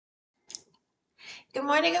Good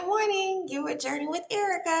morning, good morning. You were journeying with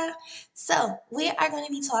Erica. So, we are going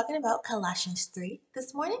to be talking about Colossians 3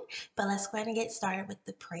 this morning, but let's go ahead and get started with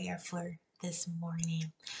the prayer for this morning.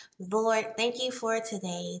 Lord, thank you for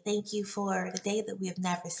today. Thank you for the day that we have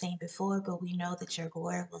never seen before, but we know that your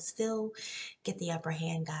glory will still get the upper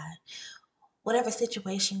hand, God. Whatever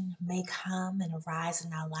situation may come and arise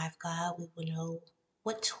in our life, God, we will know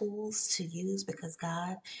what tools to use because,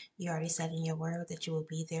 God, you already said in your word that you will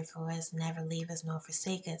be there for us, never leave us nor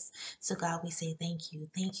forsake us. So, God, we say thank you.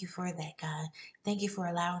 Thank you for that, God. Thank you for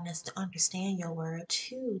allowing us to understand your word,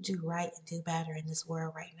 to do right and do better in this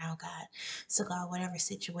world right now, God. So, God, whatever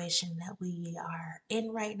situation that we are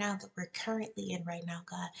in right now, that we're currently in right now,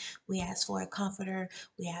 God, we ask for a comforter.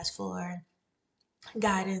 We ask for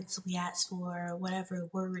guidance. We ask for whatever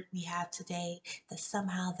word we have today, that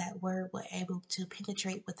somehow that word will able to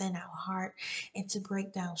penetrate within our heart and to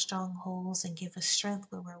break down strongholds and give us strength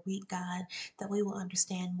where we're weak, God, that we will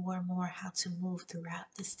understand more and more how to move throughout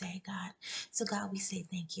this day, God. So, God, we say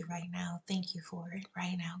thank you right now. Thank you for it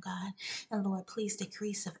right now, God. And Lord, please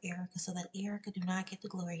decrease of Erica so that Erica do not get the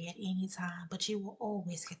glory at any time, but you will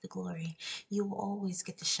always get the glory. You will always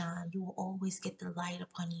get the shine. You will always get the light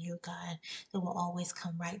upon you, God. It will always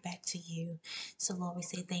come right back to you. So, Lord, we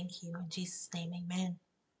say thank you. In Jesus' name, amen.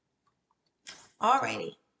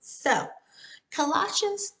 Alrighty. So,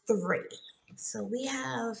 Colossians 3. So, we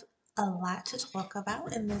have a lot to talk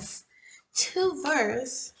about in this two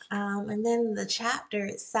verse. And then the chapter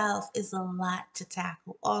itself is a lot to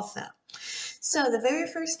tackle also. So, the very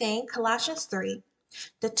first thing, Colossians 3,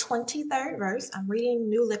 the 23rd verse, I'm reading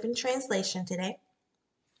New Living Translation today.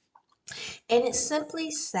 And it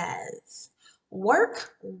simply says,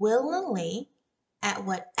 work willingly at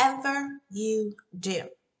whatever you do.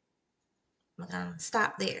 I'm going to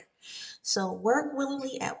stop there. So, work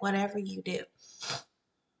willingly at whatever you do.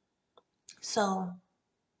 So,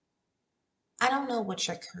 I don't know what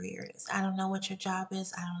your career is. I don't know what your job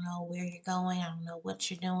is. I don't know where you're going. I don't know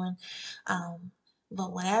what you're doing. Um,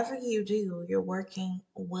 but whatever you do, you're working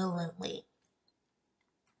willingly.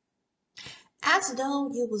 As though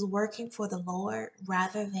you was working for the Lord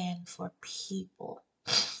rather than for people.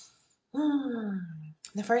 Hmm.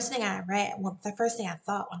 The first thing I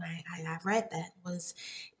thought when I read that was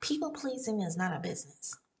people pleasing is not a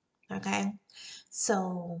business. Okay.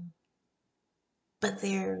 So, but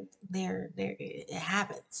there, it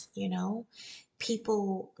happens, you know?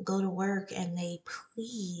 People go to work and they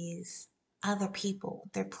please other people.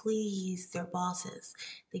 They please their bosses.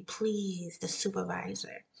 They please the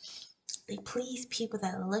supervisor. They please people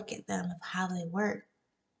that look at them of how they work.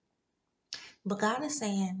 But God is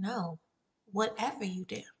saying, no, whatever you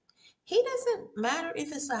do. He doesn't matter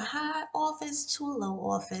if it's a high office to a low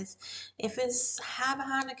office, if it's high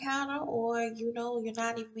behind the counter or you're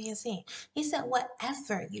not even being seen. He said,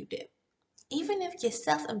 whatever you do, even if you're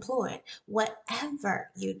self employed, whatever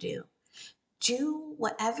you do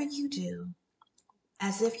whatever you do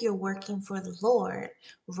as if you're working for the Lord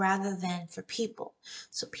rather than for people.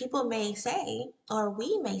 So people may say, or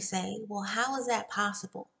we may say, well, how is that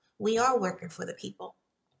possible? We are working for the people.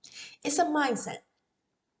 It's a mindset.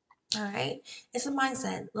 All right. It's a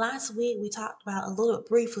mindset. Last week we talked about a little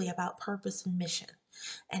briefly about purpose and mission.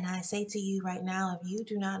 And I say to you right now, if you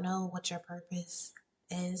do not know what your purpose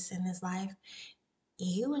is in this life,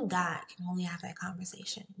 you and God can only have that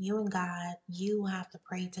conversation. You and God, you have to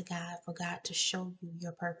pray to God for God to show you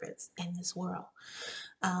your purpose in this world.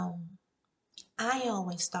 Um, I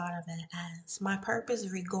always thought of it as my purpose,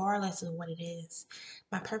 regardless of what it is.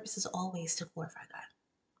 My purpose is always to glorify God.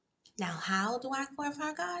 Now, how do I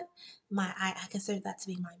glorify God? I consider that to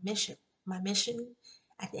be my mission. My mission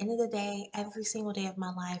at the end of the day, every single day of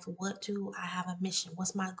my life, what do I have a mission?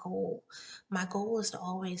 What's my goal? My goal is to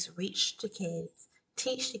always reach the kids,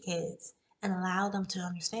 teach the kids, and allow them to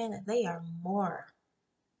understand that they are more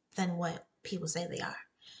than what people say they are,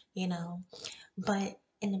 you know. But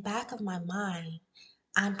in the back of my mind,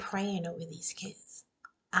 I'm praying over these kids.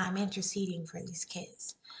 I'm interceding for these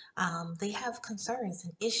kids. They have concerns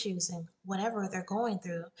and issues and whatever they're going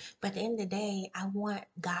through. But at the end of the day, I want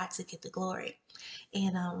God to get the glory.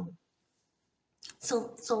 And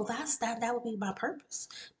so that would be my purpose.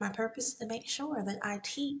 My purpose is to make sure that I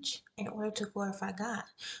teach in order to glorify God.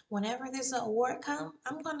 Whenever there's an award come,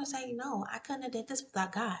 I'm gonna say no, I couldn't have did this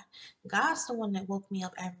without God. God's the one that woke me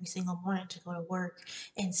up every single morning to go to work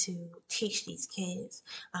and to teach these kids.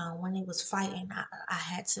 When they was fighting, I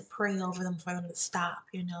had to pray over them for them to stop.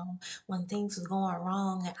 When things was going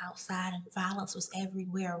wrong and outside and violence was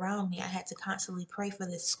everywhere around me, I had to constantly pray for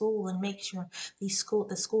this school and make sure the school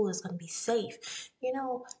is going to be safe.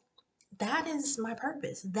 that is my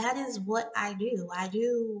purpose. That is what I do. I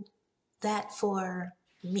do that for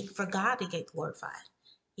me, for God to get glorified.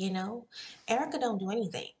 You know, Erica don't do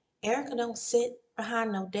anything. Erica don't sit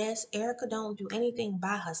behind no desk. Erica don't do anything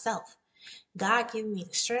by herself. God gave me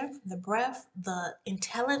the strength, the breath, the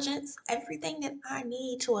intelligence, everything that I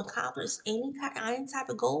need to accomplish any type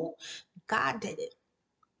of goal. God did it.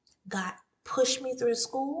 God pushed me through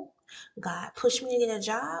school. God pushed me to get a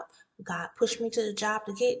job. God pushed me to the job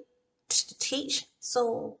to teach.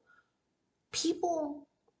 So people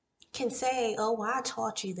can say, "Oh, well, I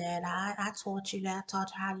taught you that. I taught you that. I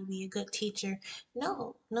taught you how to be a good teacher."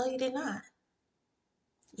 No, no, you did not.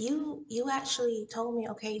 You actually told me,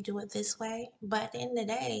 okay, do it this way. But at the end of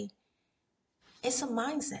the day, it's a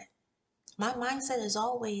mindset. My mindset is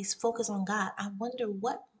always focused on God. I wonder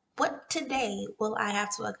what today will I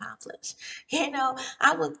have to accomplish.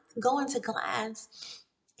 I would go into class,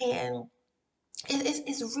 and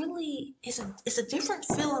it's really it's a different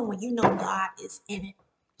feeling when you know God is in it.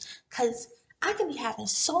 Because I can be having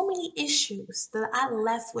so many issues that I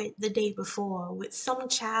left with the day before with some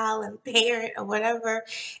child and parent or whatever.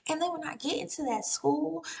 And then when I get into that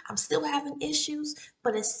school, I'm still having issues.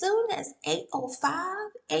 But as soon as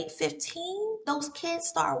 8:05, 8:15, those kids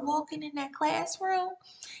start walking in that classroom,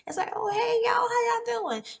 it's like, oh, hey, y'all, how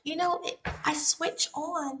y'all doing? I switch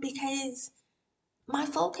on because my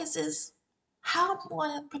focus is how I'm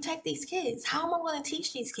going to protect these kids. How am I going to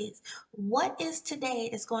teach these kids? What is today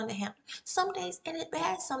is going to happen? Some days in it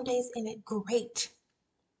bad, some days in it great.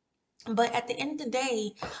 But at the end of the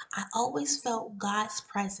day, I always felt God's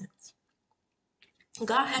presence.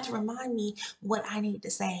 God had to remind me what I needed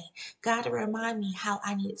to say. God had to remind me how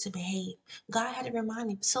I needed to behave. God had to remind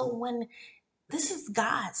me. So when this is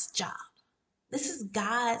God's job, this is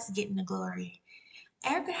God's getting the glory.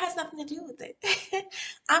 Erica has nothing to do with it.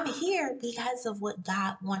 I'm here because of what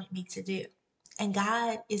God wanted me to do. And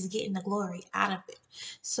God is getting the glory out of it.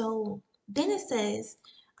 So then it says,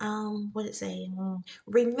 what it say?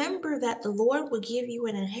 Remember that the Lord will give you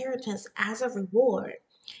an inheritance as a reward,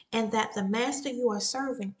 and that the master you are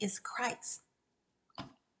serving is Christ.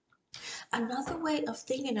 Another way of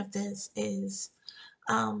thinking of this is,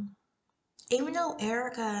 um, even though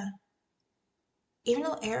Erica, even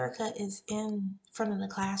though Erica is in front of the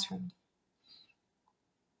classroom,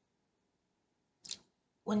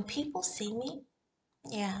 when people see me,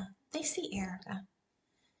 yeah, they see Erica.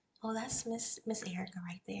 Oh, that's Miss Erica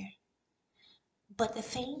right there. But the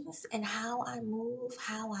things and how I move,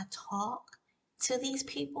 how I talk to these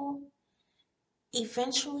people,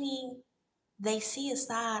 eventually they see a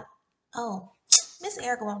side. Oh, Miss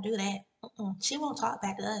Erica won't do that. She won't talk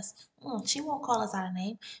back to us. She won't call us out of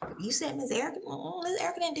name. You said Miss Erica. Miss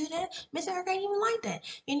Erica didn't do that. Miss Erica ain't even like that.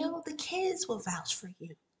 The kids will vouch for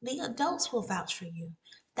you. The adults will vouch for you.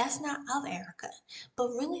 That's not of Erica. But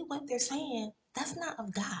really, what they're saying, that's not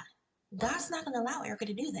of God. God's not going to allow Erica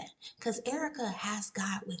to do that because Erica has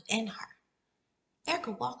God within her.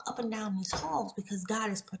 Erica walk up and down these halls because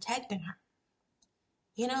God is protecting her.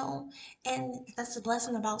 you know and that's the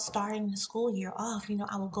blessing about starting the school year off.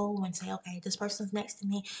 I will go and say, okay, this person's next to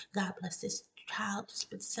me. God bless this child,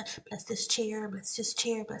 bless this chair, bless this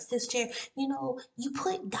chair, bless this chair. You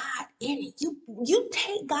put God in it. You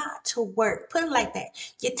take God to work. Put it like that.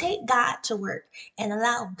 You take God to work and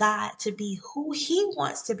allow God to be who he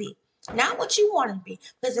wants to be, not what you want to be.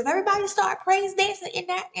 Because if everybody start praise dancing in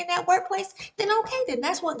that workplace, then okay, then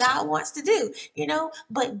that's what God wants to do.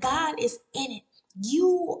 But God is in it.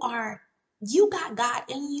 You got God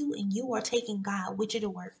in you, and you are taking God with you to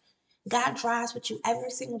work. God drives with you every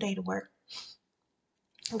single day to work.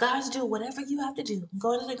 God's do whatever you have to do.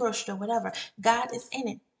 Go to the grocery store, whatever. God is in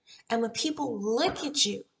it. And when people look at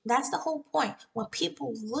you, that's the whole point. When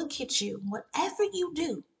people look at you, whatever you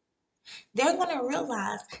do, they're going to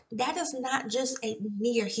realize that is not just a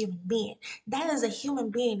mere human being. That is a human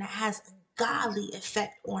being that has a godly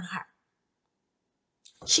effect on her.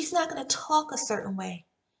 She's not going to talk a certain way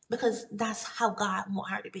because that's how God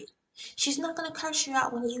want her to be. She's not going to curse you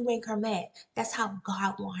out when you make her mad. That's how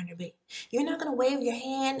God want her to be. You're not going to wave your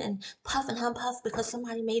hand and puff and hum puff because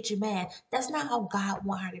somebody made you mad. That's not how God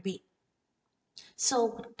want her to be. So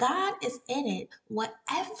when God is in it,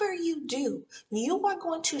 whatever you do, you are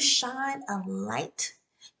going to shine a light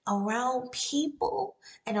around people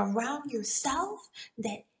and around yourself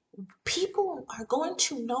that people are going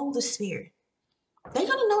to know the Spirit. They're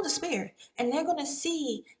going to know the Spirit, and they're going to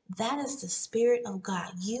see that is the Spirit of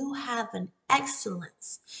God. You have an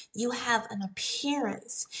excellence. You have an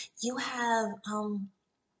appearance. You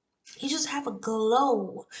just have a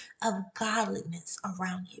glow of godliness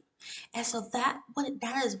around you. And so that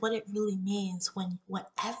is what it really means when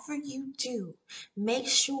whatever you do, make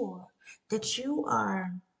sure that you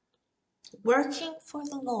are working for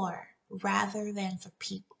the Lord rather than for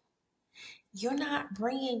people. You're not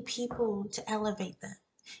bringing people to elevate them.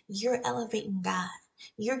 You're elevating God.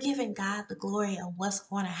 You're giving God the glory of what's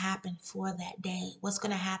going to happen for that day, what's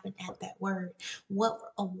going to happen at that word, what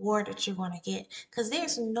award that you're going to get. Because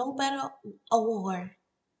there's no better award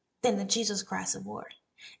than the Jesus Christ Award.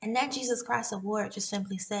 And that Jesus Christ Award just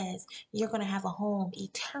simply says you're going to have a home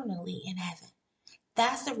eternally in heaven.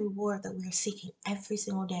 That's the reward that we're seeking every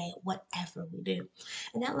single day, whatever we do.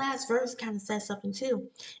 And that last verse kind of says something too.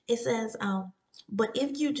 It says, but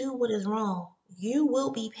if you do what is wrong, you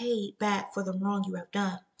will be paid back for the wrong you have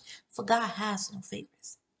done. For God has no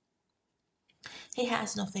favorites. He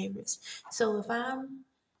has no favorites. So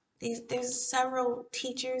if there's several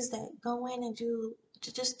teachers that go in and do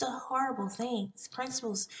just the horrible things.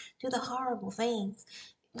 Principals do the horrible things.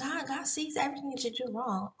 God sees everything that you do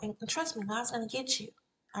wrong, and trust me, God's gonna get you.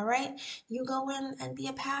 All right, you go in and be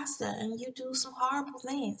a pastor, and you do some horrible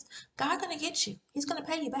things. God's gonna get you. He's gonna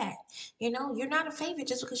pay you back. You're not a favorite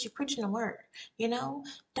just because you're preaching the word.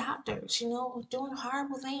 Doctors, doing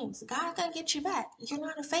horrible things. God's gonna get you back. You're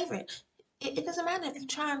not a favorite. It doesn't matter if you're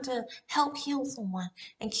trying to help heal someone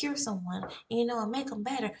and cure someone, and make them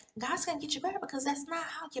better. God's gonna get you better because that's not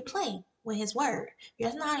how you play with His word.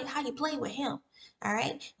 That's not how you play with Him. All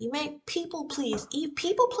right, you make people please.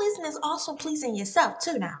 People pleasing is also pleasing yourself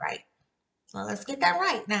too. Now, right? Well, let's get that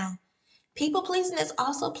right now. People pleasing is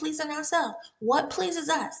also pleasing ourselves. What pleases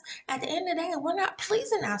us? At the end of the day, we're not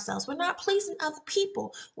pleasing ourselves. We're not pleasing other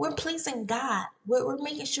people. We're pleasing God. We're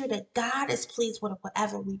making sure that God is pleased with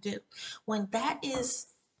whatever we do. When that is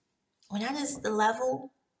the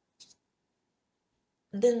level,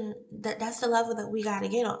 then that's the level that we got to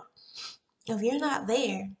get on. If you're not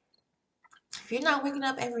there, if you're not waking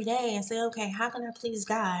up every day and say, okay, how can I please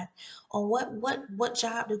God, or what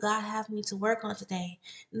job do God have me to work on today,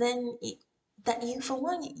 then that you, for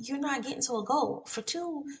one, you're not getting to a goal. For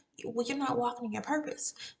two, you're not walking in your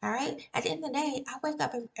purpose. All right. At the end of the day, I wake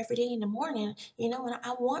up every day in the morning, and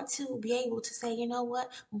I want to be able to say,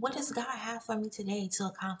 what does God have for me today to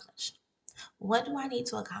accomplish? What do I need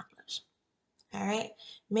to accomplish? All right.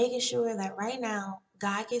 Making sure that right now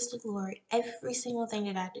God gets the glory every single thing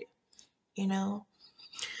that I do. You know,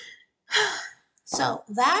 So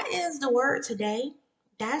that is the word today.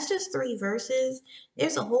 That's just 3 verses.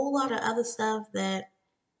 There's a whole lot of other stuff that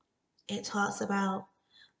it talks about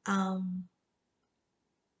um,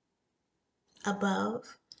 above,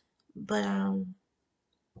 but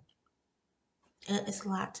it's a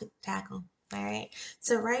lot to tackle. All right.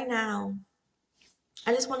 So right now,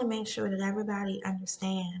 I just want to make sure that everybody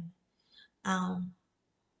understand um,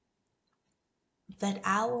 that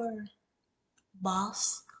our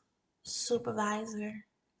boss, supervisor,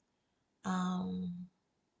 um,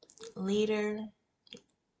 leader,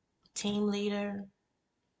 team leader,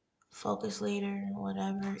 focus leader,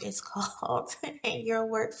 whatever it's called in your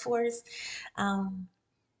workforce, um,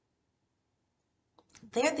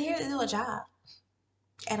 they're there to do a job.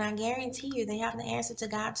 And I guarantee you they have the answer to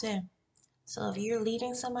God too. So if you're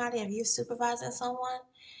leading somebody, if you're supervising someone,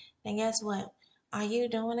 then guess what? Are you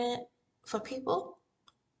doing it for people,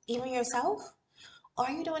 even yourself? Or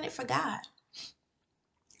are you doing it for God?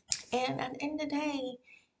 And at the end of the day,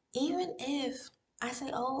 even if I say,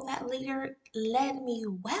 oh, that leader led me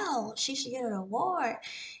well, she should get an award.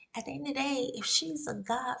 At the end of the day, if she's a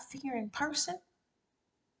God-fearing person,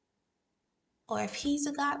 or if he's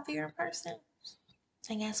a God-fearing person,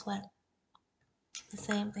 then guess what? The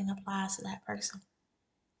same thing applies to that person.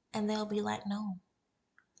 And they'll be like, no,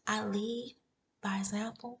 I lead by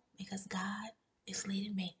example because God is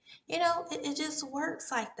leading me. It just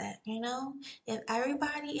works like that. If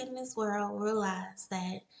everybody in this world realize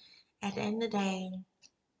that at the end of the day,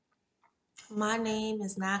 my name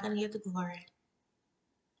is not going to get the glory.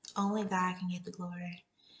 Only God can get the glory.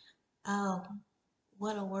 Oh,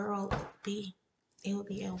 what a world it would be. It would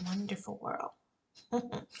be a wonderful world.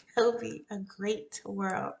 It would be a great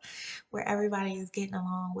world where everybody is getting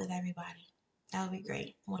along with everybody. That would be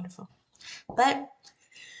great. Wonderful. But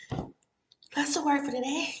that's the word for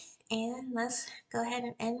today. And let's go ahead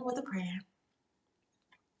and end with a prayer.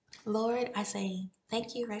 Lord, I say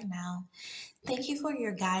thank you right now. Thank you for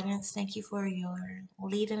your guidance. Thank you for your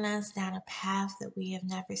leading us down a path that we have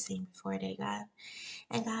never seen before, dear God.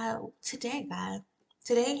 And God, today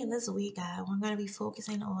in this week, God, we're going to be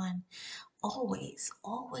focusing on always,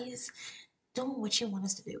 always doing what you want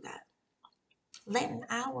us to do, God. Letting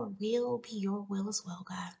our will be your will as well,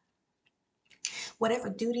 God. whatever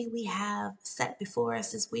duty we have set before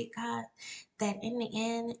us this week, God, that in the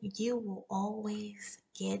end, you will always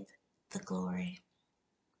get the glory.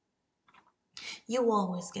 You will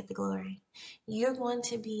always get the glory. You're going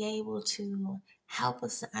to be able to help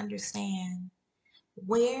us to understand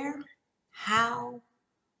where, how,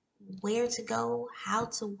 where to go, how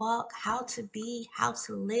to walk, how to be, how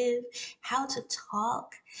to live, how to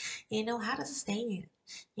talk, how to stand,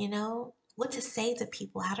 what to say to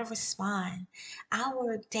people, how to respond.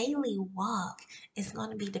 Our daily walk is going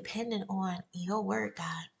to be dependent on your word,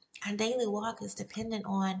 God. Our daily walk is dependent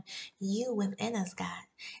on you within us, God.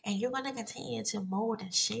 And you're going to continue to mold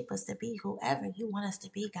and shape us to be whoever you want us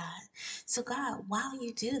to be, God. So, God, while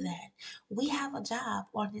you do that, we have a job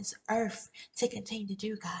on this earth to continue to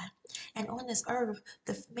do, God. And on this earth,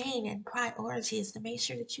 the main and priority is to make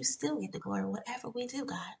sure that you still get the glory, whatever we do,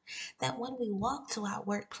 God. That when we walk to our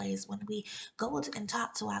workplace, when we go and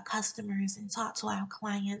talk to our customers and talk to our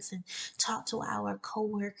clients and talk to our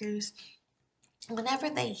coworkers, whenever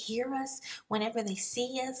they hear us, whenever they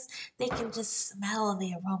see us, they can just smell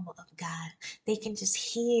the aroma of God. They can just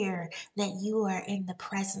hear that you are in the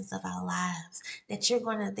presence of our lives,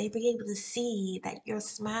 that they be able to see that your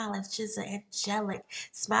smile is just an angelic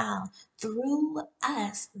smile. Through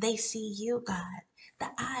us, they see you, God. The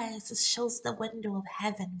eyes shows the window of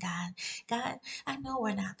heaven, God. God, I know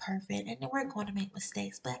we're not perfect and we're going to make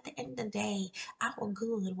mistakes, but at the end of the day, our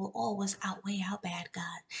good will always outweigh our bad, God.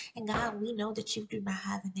 And God, we know that you do not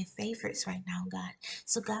have any favorites right now, God.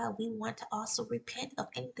 So, God, we want to also repent of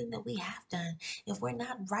anything that we have done. If we're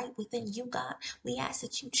not right within you, God, we ask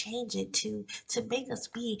that you change it to make us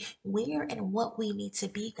be where and what we need to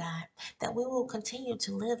be, God. That we will continue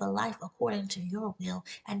to live a life according to your will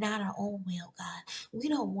and not our own will, God. We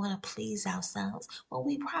don't want to please ourselves. Well,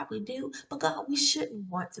 we probably do, but God, we shouldn't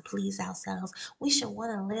want to please ourselves. We should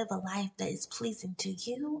want to live a life that is pleasing to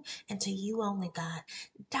you and to you only, God.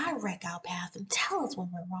 Direct our path and tell us when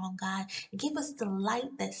we're wrong, God. Give us the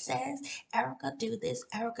light that says, Erica, do this,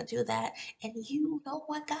 Erica, do that. And you know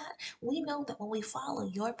what, God? We know that when we follow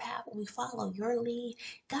your path, when we follow your lead,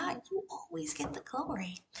 God, you always get the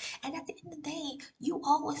glory. And at the end of the day, you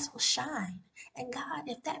always will shine. And God,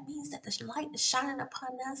 if that means that the light is shining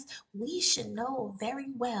upon us, we should know very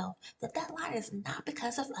well that that light is not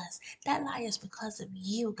because of us. That light is because of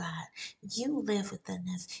you, God. You live within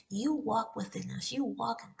us. You walk within us. You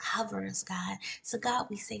walk and cover us, God. So, God,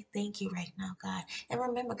 we say thank you right now, God. And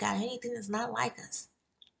remember, God, anything that's not like us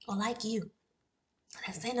or like you,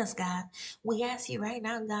 that's in us, God. We ask you right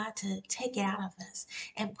now, God, to take it out of us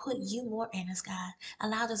and put you more in us, God.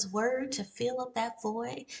 Allow this word to fill up that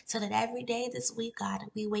void so that every day this week, God,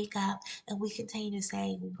 we wake up and we continue to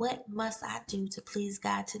say, what must I do to please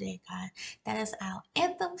God today, God? That is our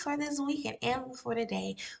anthem for this week and anthem for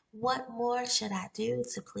today. What more should I do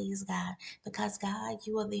to please God? Because, God,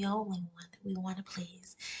 you are the only one that we want to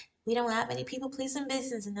please. We don't have any people pleasing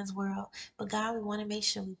business in this world. But God, we want to make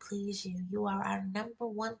sure we please you. You are our number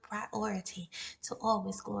one priority to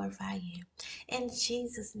always glorify you. In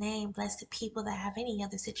Jesus' name, bless the people that have any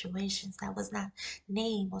other situations that was not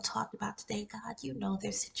named or talked about today. God, you know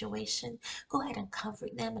their situation. Go ahead and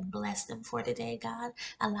comfort them and bless them for today, God.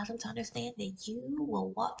 Allow them to understand that you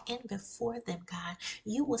will walk in before them, God.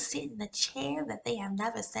 You will sit in the chair that they have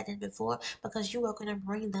never sat in before because you are going to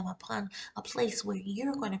bring them upon a place where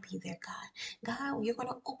you're going to be there, God. God, you're going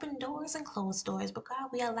to open doors and close doors, but God,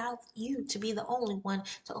 we allow you to be the only one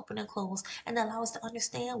to open and close and allow us to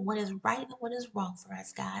understand what is right and what is wrong for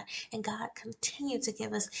us, God. And God, continue to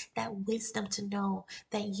give us that wisdom to know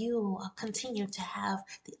that you continue to have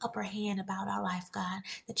the upper hand about our life, God.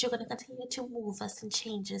 That you're going to continue to move us and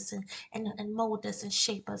change us and mold us and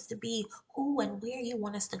shape us to be who and where you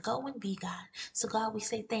want us to go and be, God. So, God, we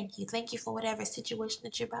say thank you. Thank you for whatever situation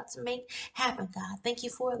that you're about to make happen, God. Thank you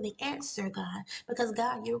for the answer, God, because,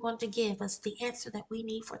 God, you're going to give us the answer that we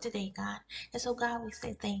need for today, God. And so, God, we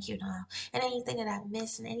say thank you now. And anything that I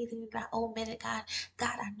missed and anything that I omitted, God,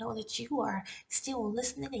 I know that you are still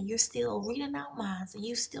listening and you're still reading our minds and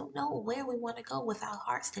you still know where we want to go with our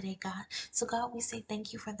hearts today, God. So, God, we say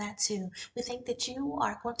thank you for that too. We think that you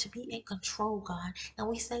are going to be in control, God. And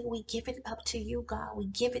we say we give it up to you, God. We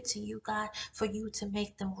give it to you, God, for you to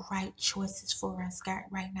make the right choices for us, God,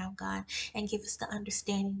 right now, God, and give us the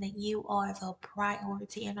understanding that you are the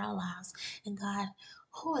priority in our lives. And God,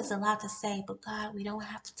 who is a lot to say, but God, we don't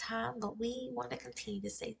have the time, but we want to continue to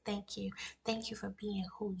say thank you. Thank you for being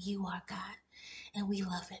who you are, God, and we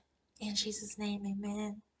love it. In Jesus' name,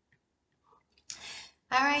 amen.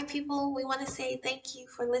 All right, people, we want to say thank you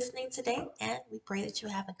for listening today, and we pray that you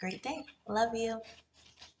have a great day. Love you.